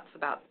or thoughts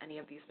about any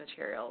of these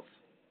materials.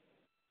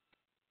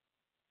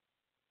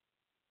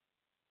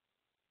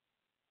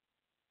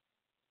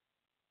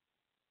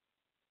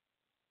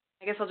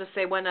 I guess I'll just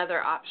say one other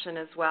option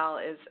as well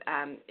is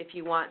if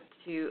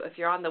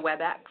you're on the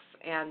WebEx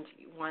and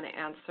you want to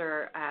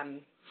answer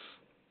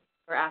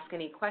or ask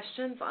any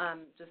questions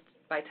just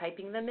by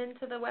typing them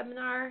into the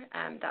webinar,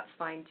 that's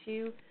fine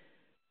too.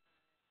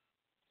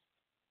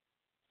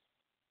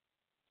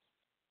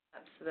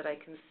 So that I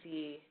can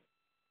see.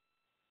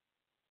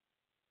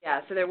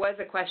 Yeah, so there was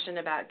a question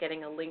about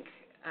getting a link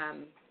to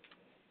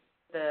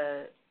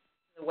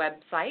the the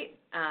website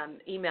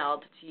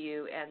emailed to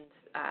you, and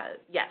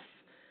yes,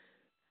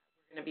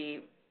 we're going to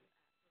be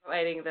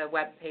providing the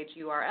web page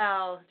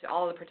URL to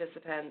all the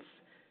participants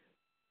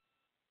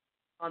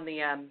on the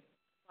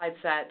slide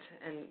set,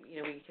 and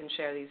we can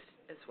share these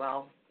as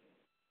well.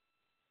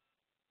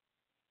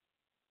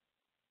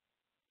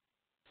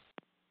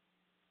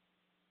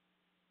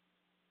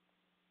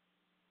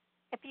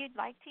 If you'd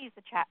like to use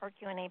the chat or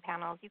Q&A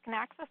panels, you can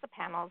access the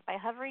panels by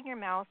hovering your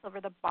mouse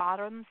over the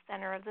bottom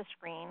center of the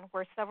screen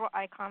where several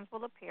icons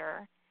will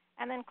appear,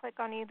 and then click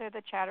on either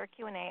the chat or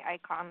Q&A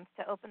icons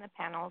to open the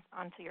panels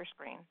onto your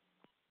screen.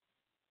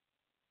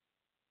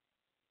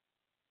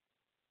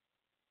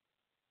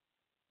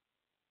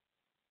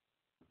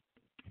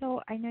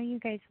 So I know you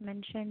guys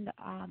mentioned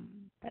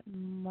that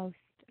most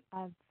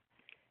of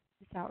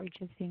this outreach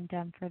is being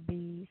done for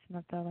some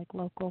of the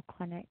local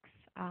clinics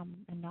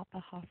and not the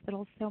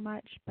hospitals so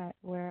much, but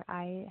where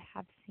I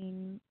have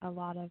seen a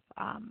lot of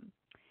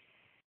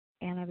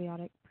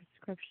antibiotic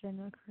prescription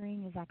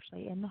occurring is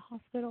actually in the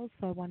hospitals.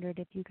 So I wondered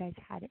if you guys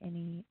had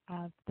any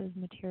of those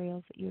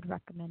materials that you would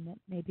recommend that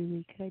maybe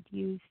we could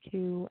use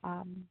to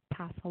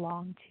pass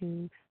along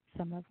to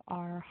some of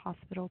our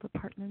hospital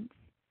departments.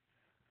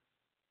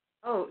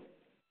 Oh,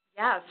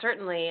 yeah,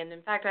 certainly. And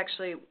in fact,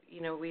 actually,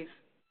 we've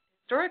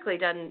historically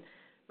done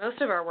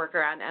most of our work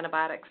around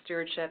antibiotic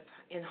stewardship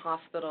in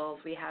hospitals.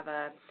 We have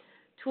a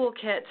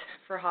toolkit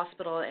for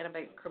hospital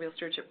antimicrobial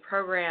stewardship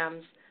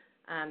programs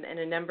and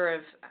a number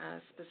of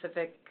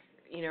specific,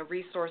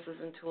 resources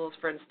and tools,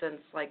 for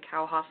instance, like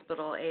how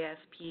hospital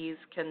ASPs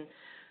can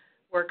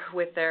work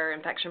with their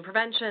infection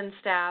prevention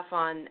staff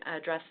on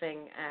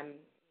addressing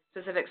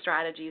specific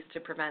strategies to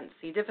prevent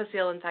C.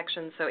 difficile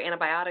infections, so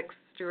antibiotic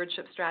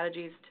stewardship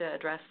strategies to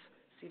address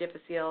C.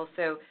 difficile.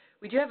 So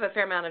we do have a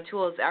fair amount of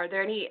tools. Are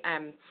there any,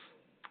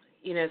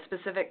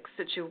 specific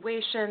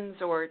situations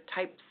or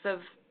types of,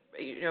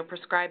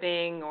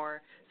 prescribing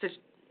or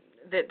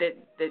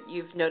that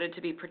you've noted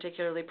to be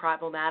particularly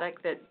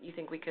problematic that you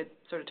think we could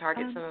sort of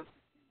target some of?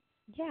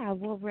 Yeah,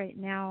 well, right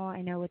now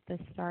I know with the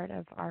start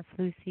of our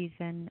flu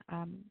season,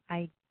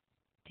 I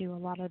do a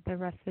lot of the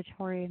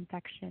respiratory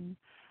infection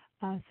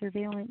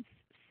surveillance.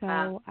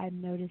 So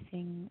I'm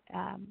noticing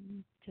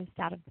just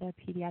out of the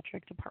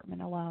pediatric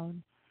department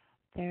alone,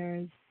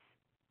 there's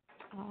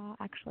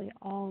actually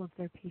all of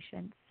their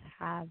patients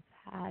have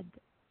had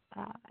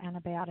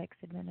antibiotics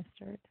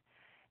administered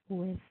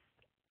with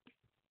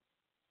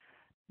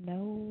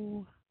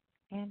no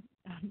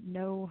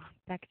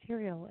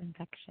bacterial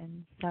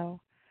infection. So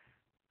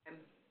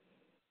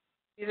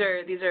these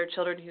are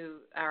children who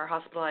are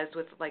hospitalized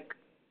with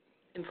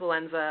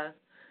influenza.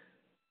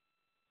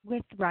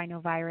 With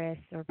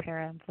rhinovirus or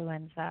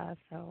parainfluenza,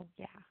 so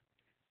yeah,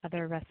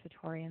 other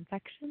respiratory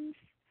infections,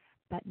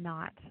 but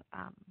not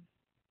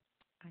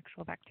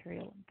actual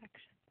bacterial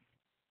infections.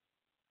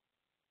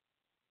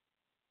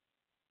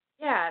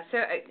 Yeah, so,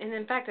 and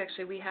in fact,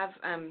 actually, we have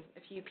a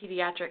few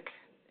pediatric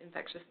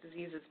infectious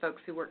diseases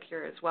folks who work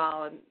here as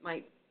well and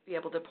might be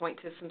able to point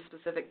to some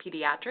specific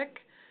pediatric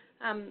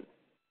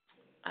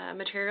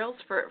materials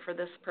for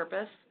this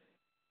purpose.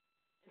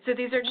 So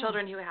these are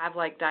children who have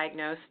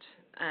diagnosed,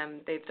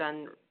 they've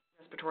done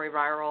respiratory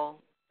viral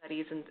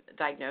studies and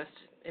diagnosed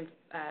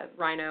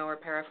rhino or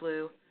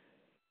paraflu.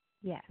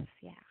 Yes,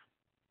 yeah.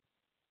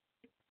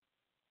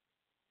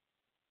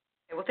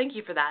 Okay, well, thank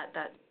you for that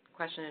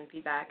question and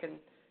feedback. And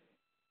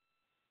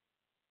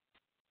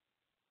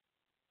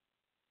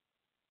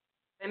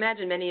I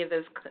imagine many of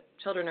those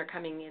children are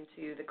coming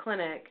into the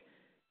clinic,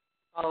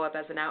 follow up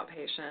as an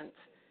outpatient.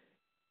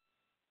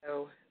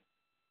 So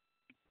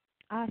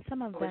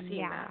some of them,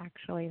 yeah, that.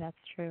 Actually, that's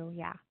true.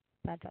 Yeah,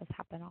 that does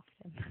happen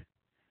often.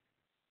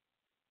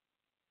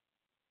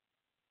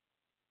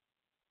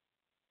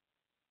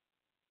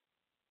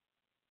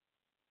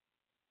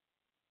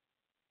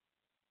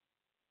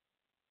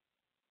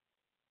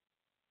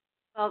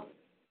 Well,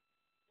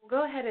 we'll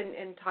go ahead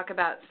and talk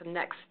about some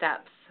next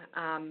steps.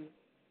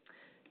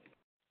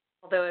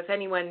 Although if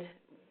anyone would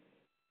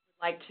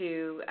like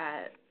to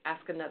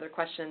ask another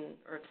question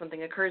or if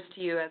something occurs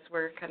to you as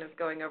we're kind of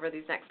going over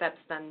these next steps,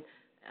 then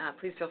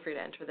please feel free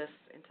to enter this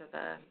into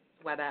the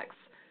WebEx.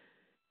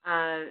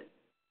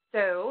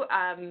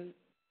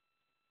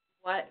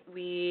 What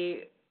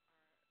we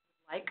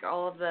like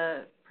all of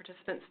the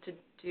participants to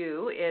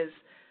do is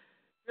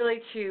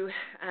really to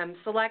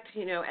select,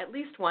 at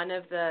least one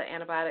of the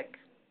antibiotic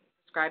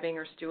prescribing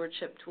or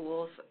stewardship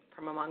tools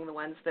from among the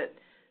ones that,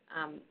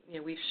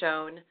 we've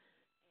shown,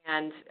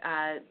 and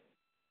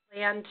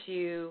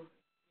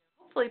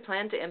hopefully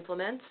plan to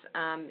implement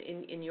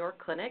in your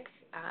clinic,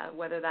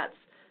 whether that's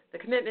the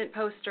commitment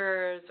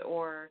posters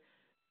or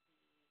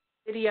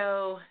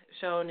video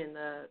shown in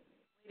the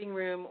waiting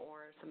room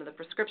or some of the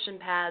prescription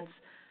pads,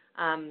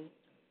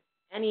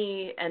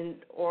 any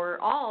or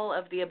all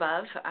of the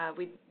above.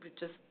 We'd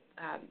just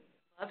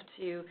love to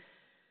see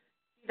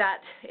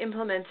that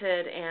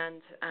implemented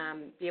and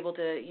be able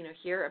to,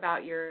 hear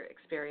about your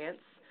experience.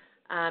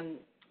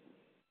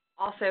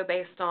 Also,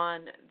 based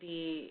on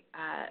the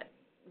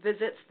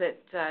visits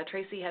that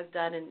Tracy has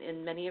done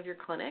in many of your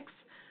clinics.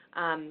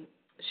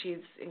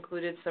 She's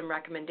included some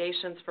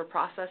recommendations for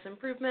process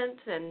improvement,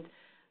 and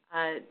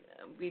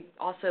we'd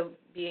also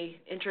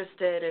be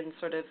interested in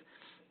sort of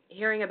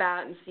hearing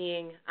about and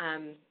seeing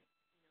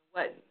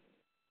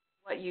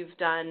what you've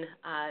done,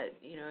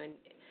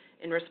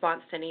 in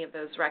response to any of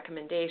those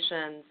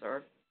recommendations,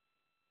 or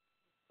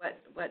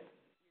what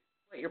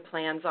your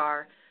plans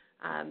are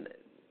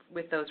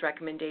with those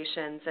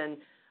recommendations.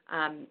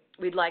 And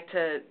we'd like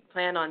to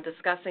plan on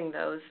discussing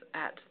those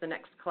at the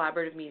next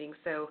collaborative meeting.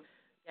 So,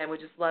 yeah,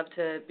 we'd just love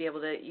to be able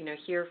to,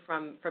 hear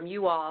from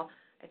you all.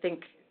 I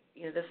think,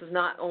 this is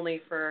not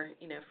only for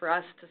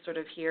us to sort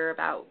of hear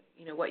about,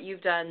 what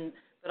you've done,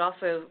 but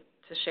also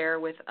to share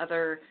with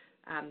other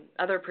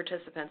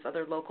participants,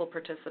 other local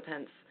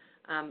participants,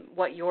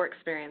 what your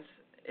experience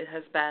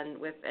has been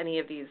with any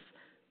of these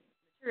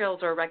materials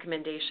or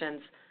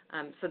recommendations,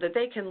 so that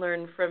they can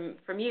learn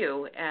from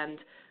you and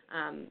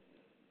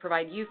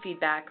provide you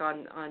feedback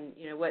on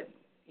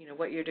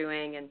what you're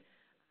doing. And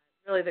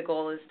really the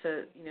goal is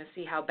to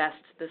see how best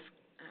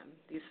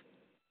these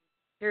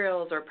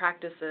materials or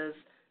practices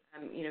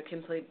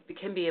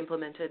can be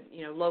implemented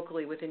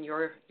locally within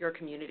your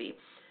community.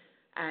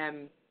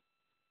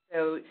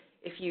 So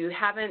if your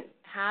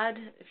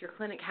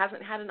clinic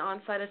hasn't had an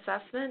on-site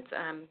assessment,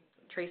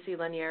 Tracy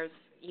Lanier's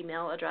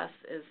email address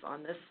is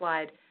on this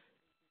slide.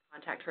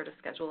 Contact her to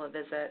schedule a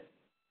visit.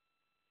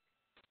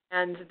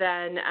 And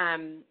then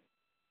I'd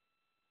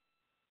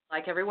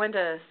like everyone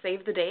to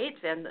save the date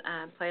and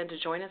plan to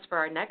join us for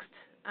our next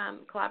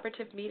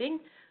collaborative meeting,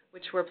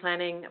 which we're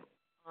planning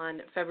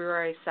on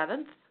February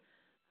 7th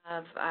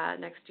of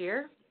next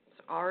year.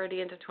 It's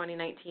already into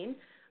 2019,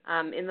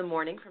 in the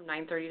morning from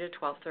 9:30 to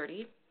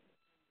 12:30,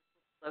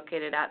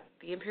 located at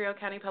the Imperial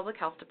County Public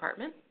Health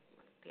Department,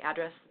 the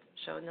address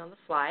shown on the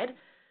slide.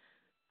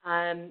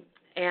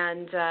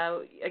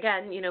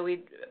 Again,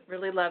 we'd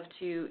really love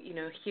to,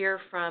 hear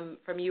from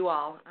you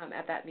all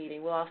at that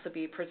meeting. We'll also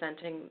be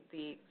presenting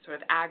the sort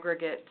of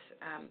aggregate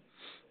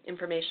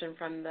information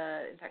from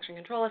the infection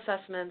control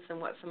assessments and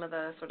what some of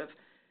the sort of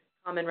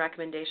common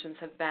recommendations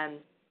have been.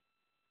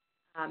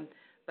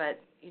 But,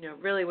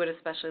 really would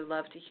especially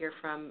love to hear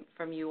from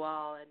you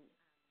all and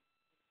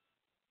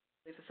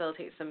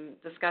facilitate some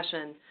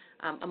discussion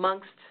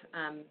amongst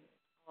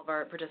all of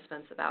our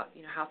participants about,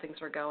 how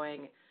things are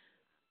going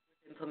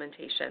with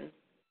implementation.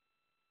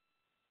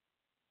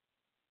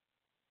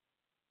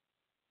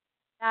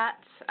 That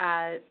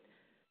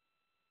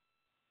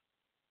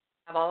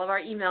have all of our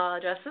email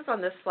addresses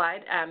on this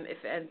slide.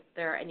 If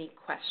there are any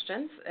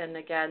questions, and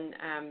again,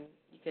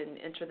 you can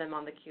enter them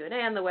on the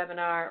Q&A on the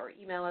webinar or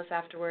email us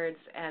afterwards.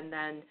 And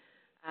then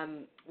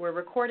we're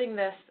recording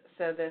this,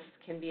 so this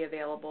can be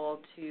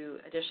available to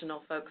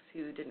additional folks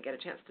who didn't get a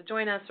chance to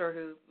join us or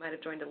who might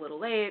have joined a little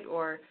late,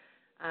 or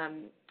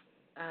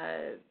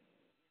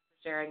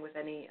sharing with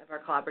any of our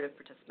collaborative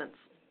participants.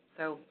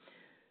 So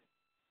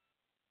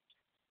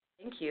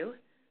thank you.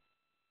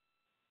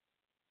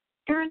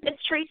 Erin,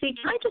 it's Tracy.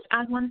 Can I just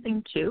add one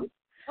thing too?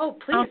 Oh,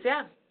 please,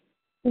 yeah.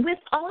 With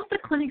all of the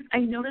clinics, I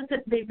noticed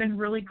that they've been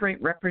really great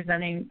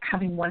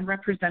having one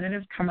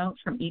representative come out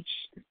from each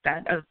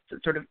set of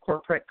sort of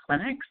corporate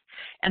clinics.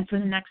 And for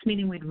the next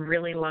meeting, we'd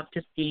really love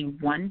to see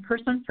one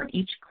person from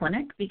each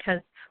clinic, because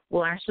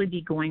we'll actually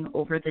be going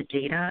over the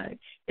data.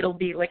 It'll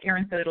be, like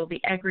Erin said, it'll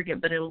be aggregate,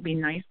 but it'll be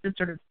nice to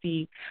sort of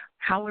see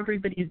how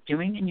everybody's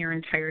doing in your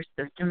entire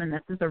system. And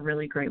this is a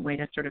really great way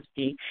to sort of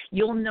see.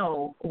 You'll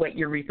know what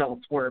your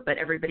results were, but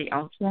everybody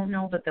else won't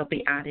know, but they'll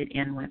be added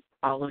in with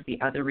all of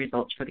the other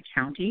results for the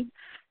county.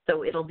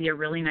 So it'll be a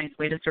really nice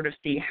way to sort of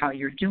see how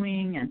you're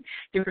doing and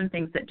different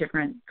things that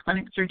different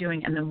clinics are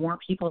doing. And the more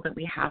people that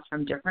we have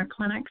from different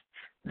clinics,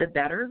 the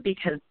better,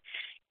 because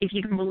if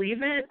you can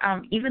believe it,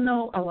 even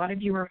though a lot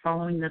of you are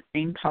following the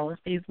same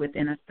policies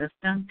within a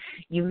system,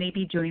 you may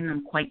be doing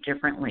them quite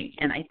differently.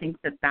 And I think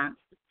that that's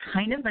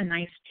kind of a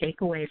nice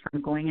takeaway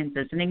from going and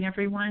visiting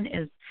everyone,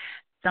 is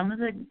some of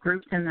the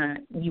groups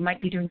you might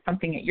be doing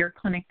something at your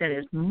clinic that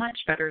is much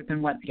better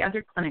than what the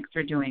other clinics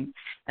are doing.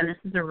 And this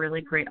is a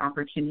really great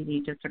opportunity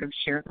to sort of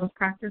share those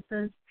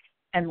practices.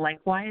 And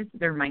likewise,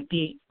 there might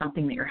be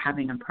something that you're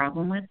having a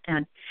problem with,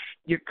 and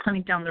your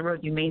clinic down the road,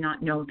 you may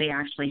not know they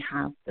actually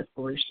have the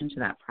solution to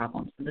that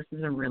problem. So this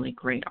is a really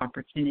great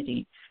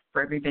opportunity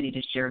for everybody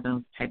to share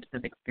those types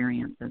of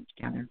experiences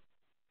together.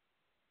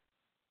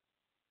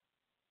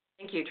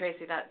 Thank you,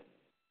 Tracy. That's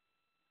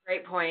a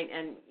great point.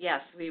 And yes,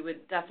 we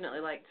would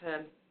definitely like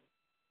to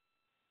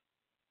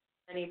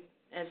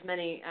as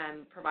many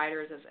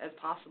providers as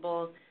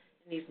possible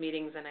in these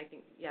meetings. And I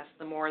think, yes,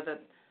 the more the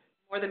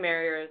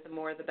merrier, the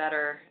more the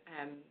better,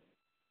 and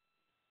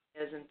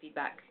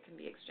feedback can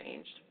be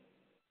exchanged.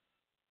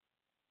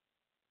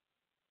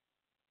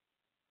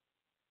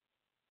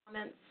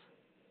 Comments?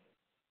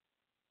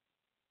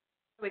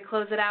 Can we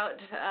close it out,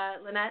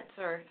 Lynette,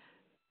 or?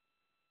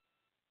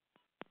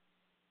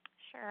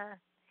 Sure.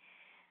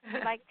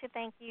 I'd like to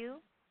thank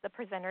you, the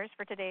presenters,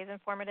 for today's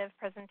informative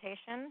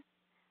presentation.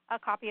 A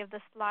copy of the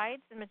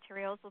slides and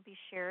materials will be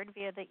shared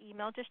via the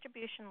email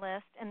distribution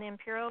list and the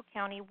Imperial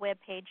County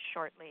webpage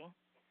shortly.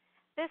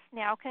 This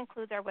now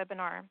concludes our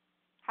webinar.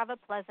 Have a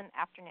pleasant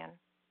afternoon.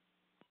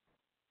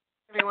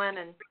 Everyone,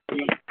 and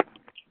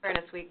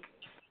fairness week.